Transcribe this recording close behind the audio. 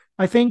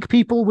I think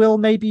people will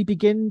maybe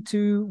begin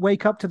to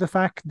wake up to the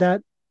fact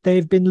that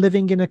they've been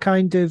living in a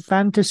kind of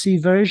fantasy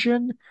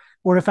version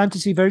or a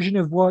fantasy version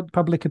of what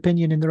public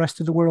opinion in the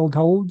rest of the world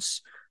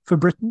holds for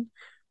Britain,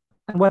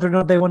 and whether or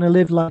not they want to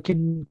live like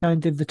in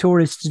kind of the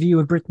tourist's view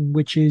of Britain,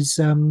 which is,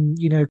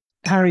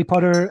 Harry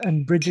Potter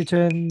and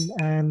Bridgerton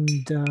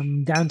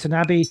and Downton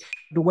Abbey,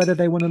 or whether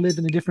they want to live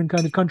in a different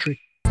kind of country.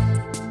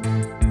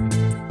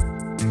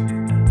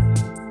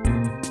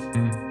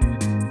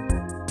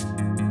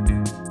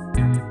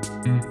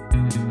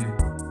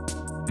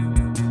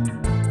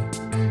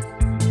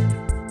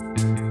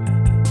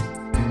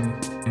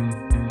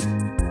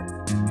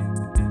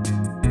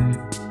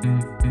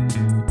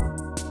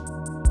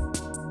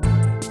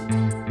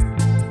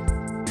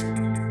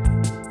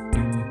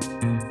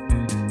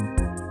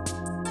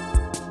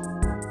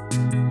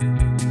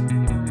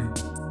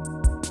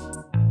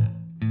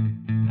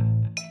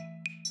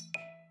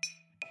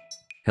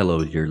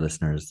 Hello, dear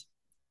listeners.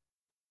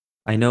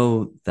 I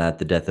know that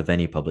the death of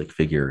any public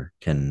figure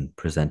can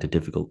present a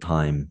difficult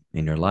time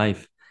in your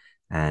life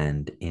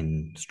and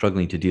in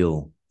struggling to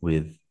deal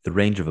with the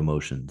range of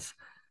emotions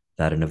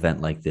that an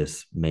event like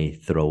this may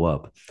throw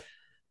up.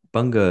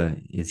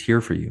 Bunga is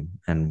here for you,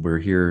 and we're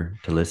here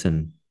to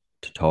listen,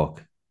 to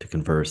talk, to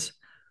converse,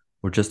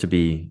 or just to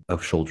be a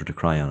shoulder to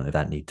cry on if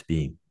that need to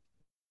be.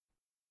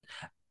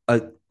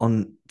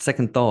 On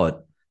second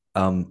thought,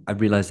 I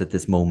realize that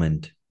this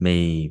moment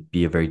may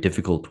be a very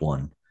difficult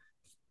one,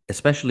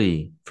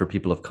 especially for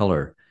people of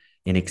color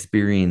in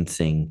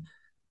experiencing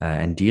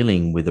and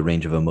dealing with the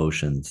range of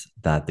emotions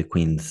that the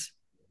Queen's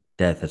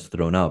death has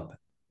thrown up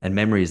and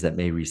memories that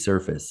may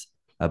resurface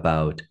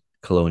about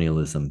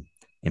colonialism,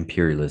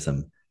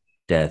 imperialism,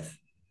 death,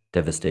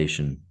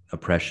 devastation,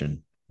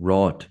 oppression,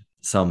 wrought,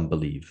 some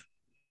believe,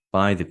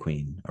 by the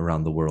Queen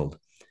around the world.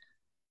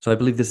 So I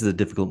believe this is a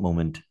difficult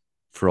moment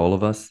for all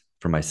of us,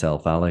 for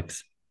myself,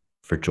 Alex,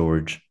 for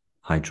George.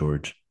 Hi,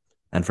 George.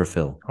 And for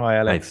Phil. Hi,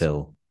 Alex. Hi,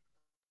 Phil.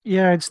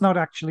 Yeah, it's not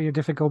actually a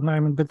difficult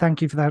moment, but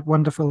thank you for that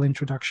wonderful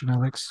introduction,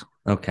 Alex.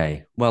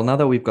 Okay. Well, now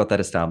that we've got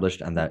that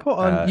established and that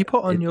you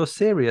put on your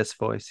serious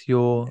voice,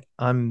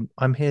 I'm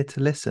here to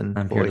listen.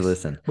 I'm voice, here to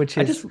listen. Which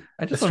is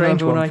I just a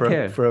strange one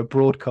care. for a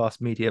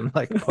broadcast medium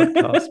like a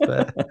podcast.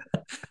 But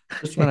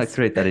just want to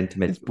create that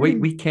intimate.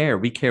 We care.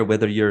 We care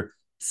whether you're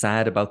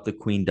sad about the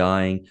Queen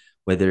dying,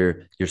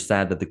 whether you're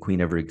sad that the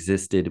Queen ever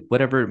existed,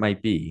 whatever it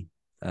might be.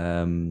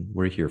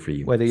 We're here for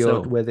you.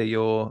 Whether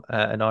you're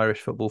an Irish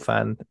football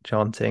fan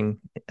chanting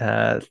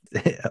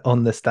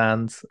on the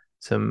stands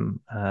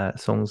some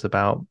songs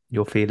about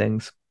your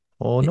feelings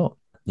or not.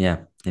 Yeah,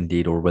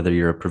 indeed. Or whether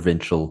you're a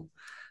provincial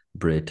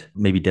Brit,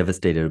 maybe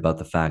devastated about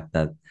the fact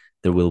that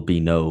there will be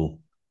no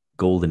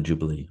golden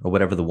jubilee or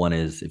whatever the one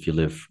is if you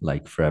live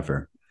like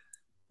forever.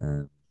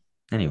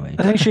 Anyway,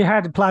 I think she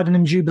had a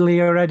platinum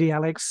jubilee already,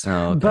 Alex.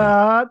 Oh, okay.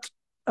 But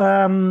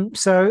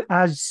so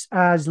as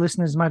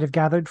listeners might have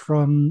gathered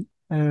from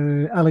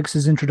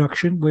Alex's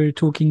introduction, we're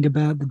talking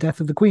about the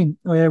death of the Queen.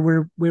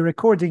 We're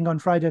recording on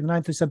Friday, the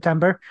 9th of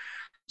September.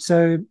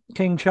 So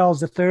King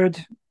Charles III,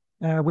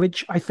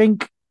 which I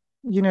think,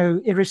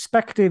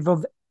 irrespective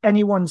of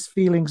anyone's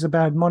feelings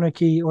about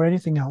monarchy or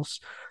anything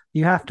else,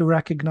 you have to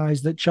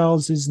recognize that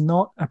Charles is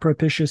not a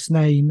propitious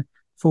name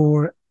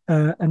for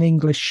an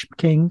English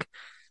king.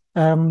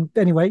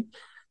 Anyway,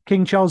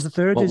 King Charles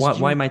III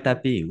why might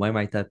that be? Why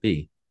might that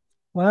be?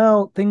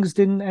 Well, things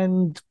didn't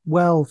end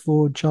well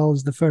for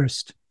Charles I.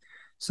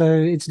 So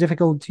it's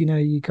difficult,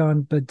 you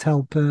can't but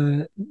help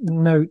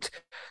note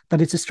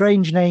that it's a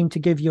strange name to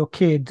give your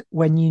kid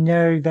when you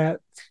know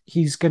that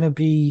he's going to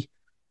be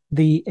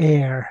the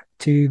heir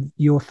to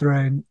your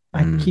throne.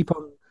 I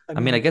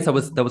guess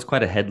that was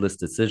quite a headless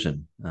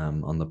decision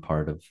on the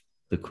part of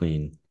the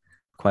Queen.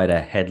 Quite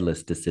a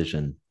headless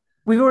decision.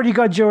 We've already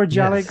got George,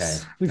 yes.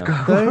 Alex. We've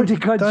already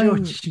got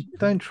George.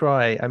 Don't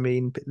try. I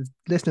mean,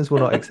 listeners will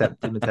not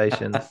accept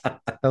imitations.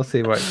 They'll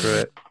see right through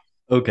it.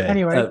 Okay.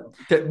 Anyway,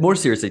 more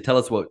seriously, tell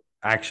us what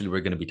actually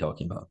we're going to be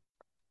talking about.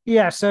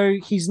 Yeah, so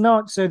he's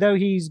not. So though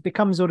he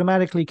becomes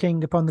automatically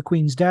king upon the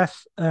Queen's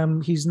death,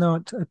 he's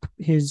not.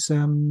 His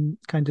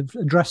kind of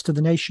address to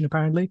the nation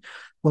apparently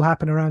will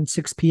happen around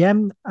 6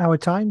 p.m. our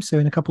time, so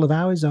in a couple of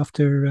hours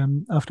after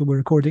we're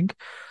recording.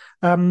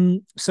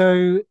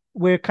 So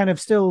we're kind of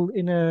still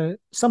in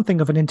something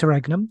of an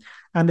interregnum,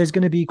 and there's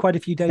going to be quite a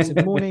few days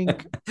of mourning.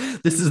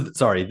 This is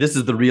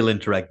the real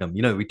interregnum.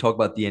 We talk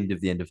about the end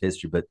of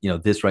history, but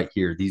this right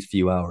here, these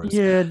few hours.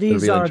 Yeah,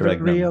 these are the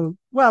real.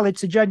 Well,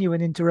 it's a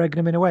genuine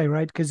interregnum in a way,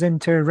 right? Because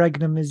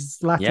interregnum is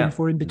Latin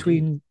for in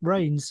between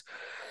reigns.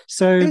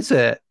 So is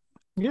it?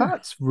 Yeah.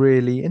 That's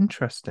really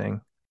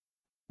interesting.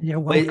 Yeah,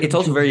 well, it's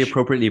also very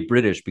appropriately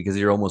British because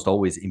you're almost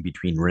always in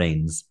between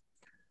reigns.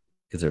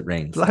 Because it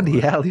rains. Bloody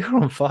hell, you're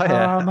on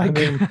fire. Oh my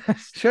God.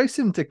 Show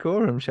some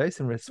decorum, show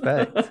some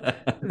respect.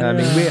 I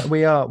mean,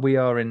 we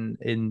are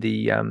in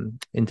the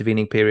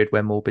intervening period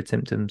where morbid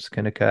symptoms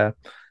can occur.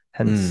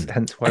 Hence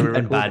why we're recording.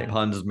 And bad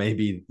puns,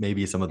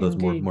 maybe some of those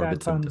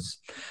morbid symptoms.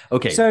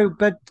 Okay. So,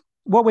 but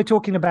what we're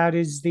talking about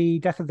is the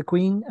death of the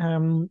Queen,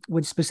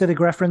 with specific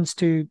reference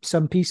to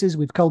some pieces.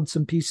 We've culled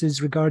some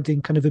pieces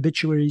regarding kind of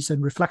obituaries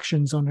and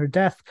reflections on her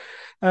death.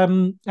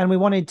 And we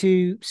wanted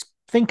to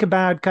think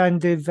about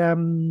kind of,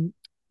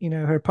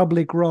 her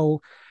public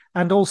role,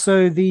 and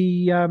also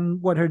the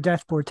what her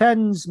death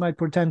might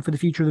portend for the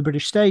future of the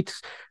British state,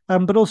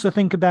 but also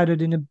think about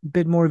it in a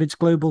bit more of its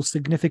global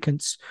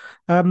significance.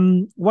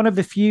 One of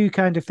the few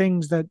kind of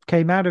things that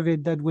came out of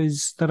it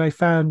that I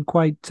found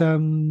quite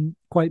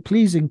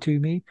pleasing to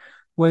me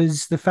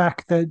was the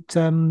fact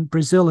that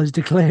Brazil has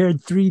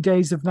declared 3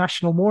 days of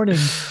national mourning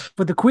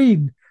for the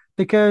Queen.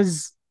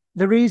 Because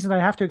the reason I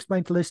have to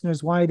explain to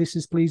listeners why this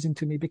is pleasing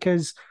to me,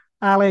 because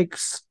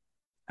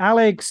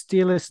Alex,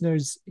 dear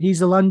listeners, he's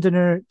a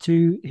Londoner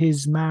to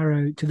his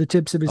marrow, to the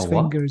tips of his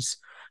fingers.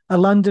 A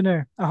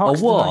Londoner, a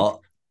Hoxtonite. what?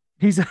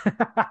 He's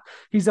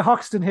a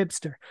Hoxton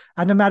hipster,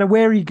 and no matter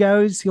where he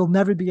goes, he'll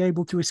never be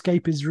able to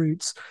escape his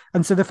roots.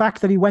 And so the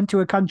fact that he went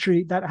to a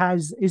country that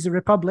is a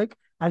republic,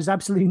 has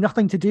absolutely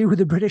nothing to do with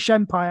the British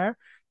Empire,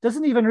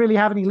 doesn't even really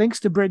have any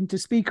links to Britain to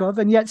speak of,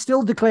 and yet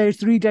still declares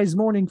 3 days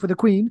mourning for the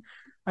Queen,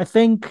 I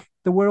think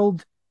the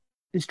world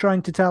is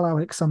trying to tell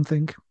Alex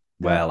something.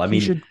 Well, I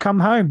mean, he should come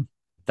home.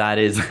 That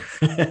is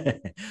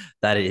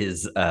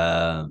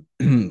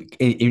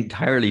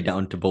entirely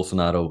down to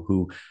Bolsonaro,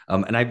 who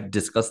and I've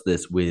discussed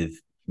this with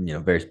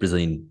various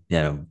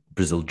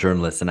Brazil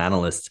journalists and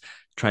analysts,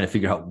 trying to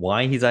figure out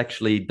why he's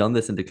actually done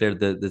this and declared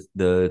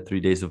the 3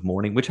 days of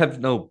mourning, which have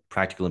no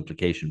practical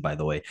implication, by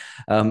the way.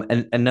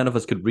 And none of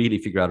us could really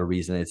figure out a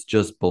reason. It's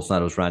just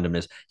Bolsonaro's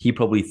randomness. He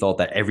probably thought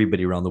that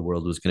everybody around the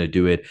world was going to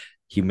do it.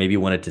 He maybe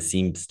wanted to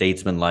seem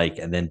statesman-like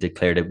and then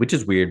declared it, which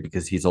is weird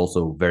because he's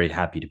also very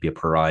happy to be a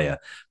pariah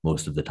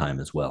most of the time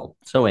as well.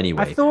 So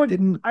anyway, I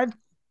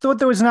thought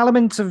there was an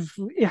element of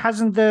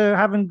haven't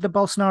the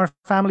Bolsonaro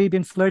family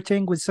been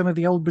flirting with some of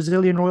the old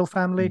Brazilian royal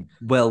family?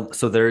 Well,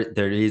 so there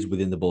is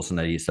within the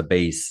Bolsonarista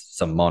base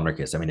some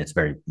monarchists. I mean, it's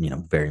very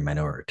very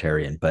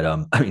minoritarian, but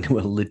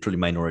literally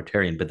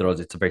minoritarian. But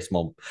it's a very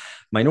small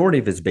minority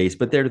of his base,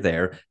 but they're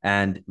there.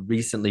 And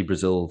recently,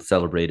 Brazil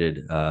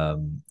celebrated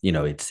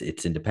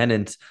its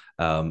independence,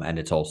 and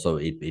it's also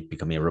it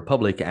becoming a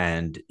republic.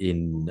 And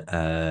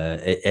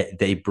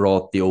they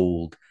brought the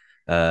old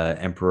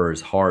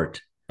emperor's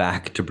heart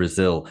back to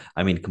Brazil.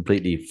 I mean,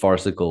 completely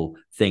farcical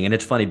thing. And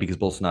it's funny because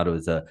Bolsonaro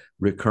is a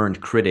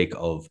recurrent critic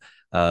of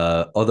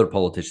other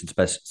politicians,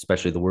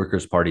 especially the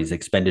Workers' Party's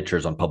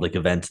expenditures on public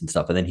events and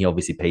stuff. And then he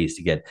obviously pays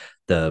to get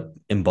the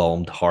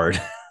embalmed heart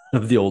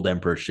of the old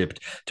emperor shipped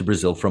to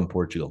Brazil from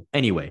Portugal.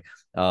 Anyway,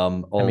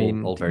 all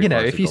very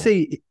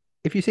farcical.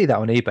 If you see that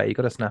on eBay, you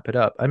got to snap it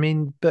up. I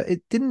mean, but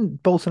it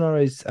didn't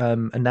Bolsonaro's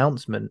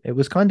announcement. It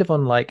was kind of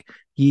on like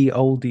ye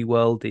olde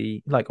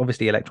worldy, like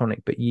obviously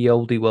electronic, but ye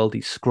olde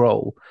worldy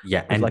scroll.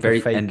 Yeah, and like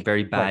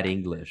very bad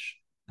English.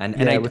 And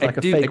I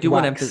do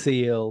want to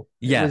seal.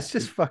 Yeah, it's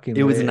just fucking.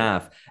 It was an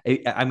naff.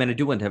 I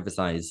do want to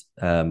emphasize,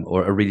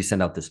 or really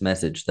send out this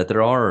message that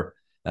there are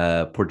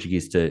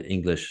Portuguese to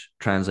English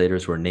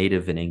translators who are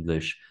native in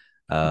English,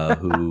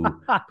 who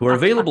are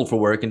available for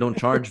work and don't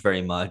charge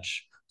very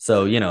much.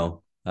 So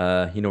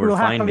where to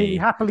find me.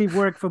 Happily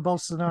work for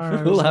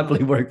Bolsonaro. We'll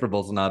happily work for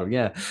Bolsonaro.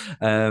 Yeah.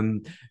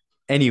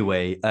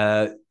 Anyway,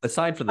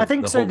 aside from the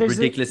whole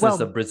ridiculousness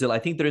of Brazil, I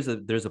think there's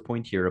a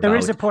point here about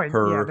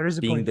her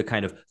being the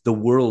kind of the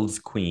world's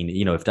queen.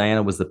 If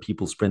Diana was the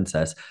people's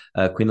princess,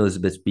 Queen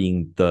Elizabeth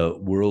being the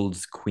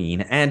world's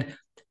queen, and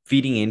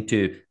feeding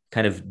into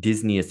kind of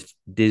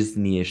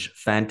Disney-ish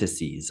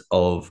fantasies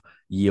of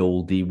ye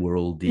olde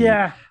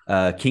worldy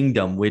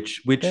kingdom,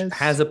 which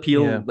has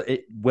appeal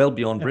well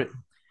beyond Britain.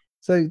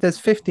 So there's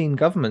 15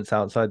 governments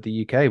outside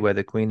the UK where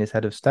the Queen is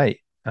head of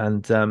state,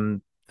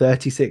 and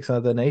 36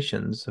 other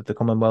nations of the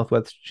Commonwealth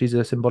where she's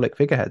a symbolic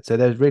figurehead. So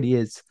there really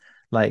is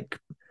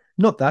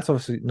that's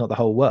obviously not the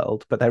whole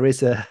world, but there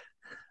is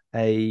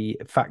a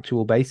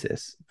factual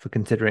basis for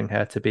considering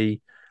her to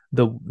be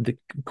the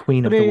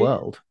queen of the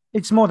world.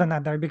 It's more than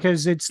that though,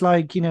 because it's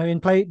like,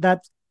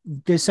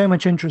 there's so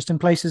much interest in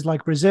places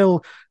like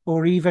Brazil,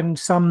 or even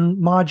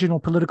some marginal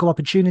political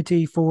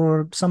opportunity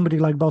for somebody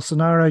like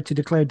Bolsonaro to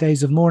declare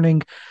days of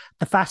mourning.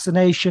 The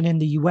fascination in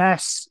the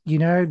US,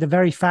 the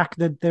very fact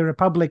that the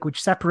republic,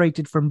 which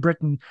separated from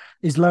Britain,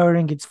 is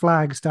lowering its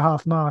flags to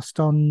half-mast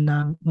on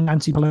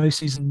Nancy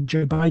Pelosi's and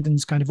Joe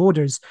Biden's kind of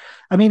orders.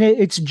 I mean,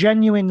 it's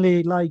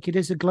genuinely like it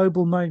is a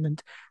global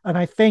moment. And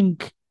I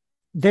think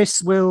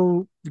this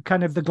will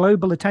kind of the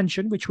global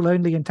attention, which will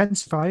only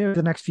intensify over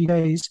the next few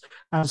days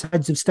as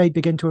heads of state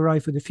begin to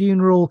arrive for the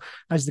funeral,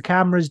 as the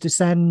cameras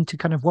descend to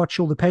kind of watch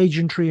all the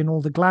pageantry and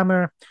all the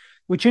glamour,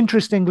 which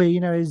interestingly,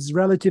 is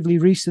relatively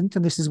recent.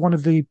 And this is one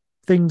of the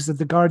things that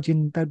The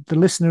Guardian, that the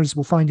listeners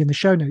will find in the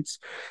show notes,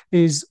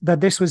 is that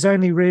this was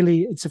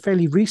it's a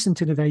fairly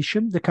recent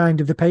innovation, the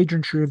kind of the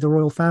pageantry of the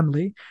royal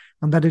family,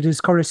 and that it has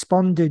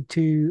corresponded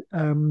to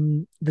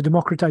the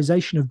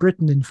democratization of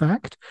Britain, in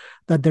fact,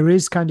 that there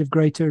is kind of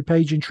greater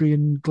pageantry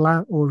and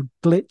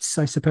glitz,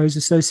 I suppose,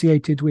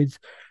 associated with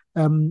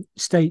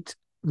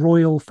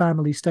royal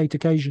family state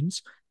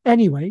occasions.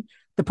 Anyway,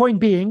 the point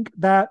being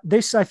that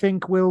this, I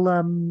think, will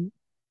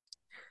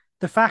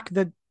the fact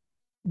that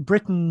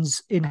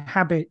Britons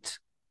inhabit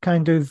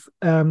kind of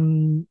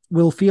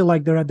will feel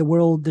like they're at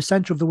the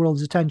center of the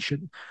world's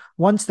attention.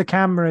 Once the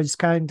camera is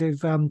kind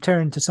of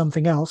turned to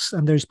something else,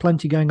 and there's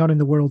plenty going on in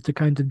the world to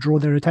kind of draw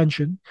their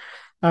attention,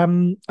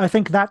 I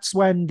think that's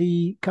when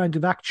the kind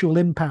of actual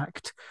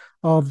impact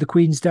of the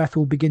Queen's death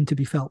will begin to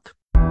be felt.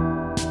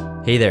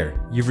 Hey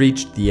there, you've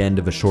reached the end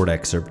of a short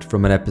excerpt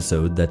from an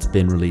episode that's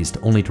been released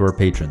only to our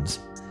patrons.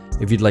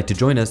 If you'd like to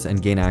join us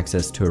and gain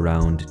access to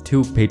around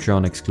 2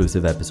 Patreon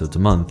exclusive episodes a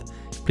month,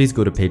 please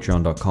go to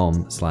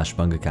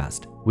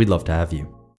patreon.com/bungacast. We'd love to have you.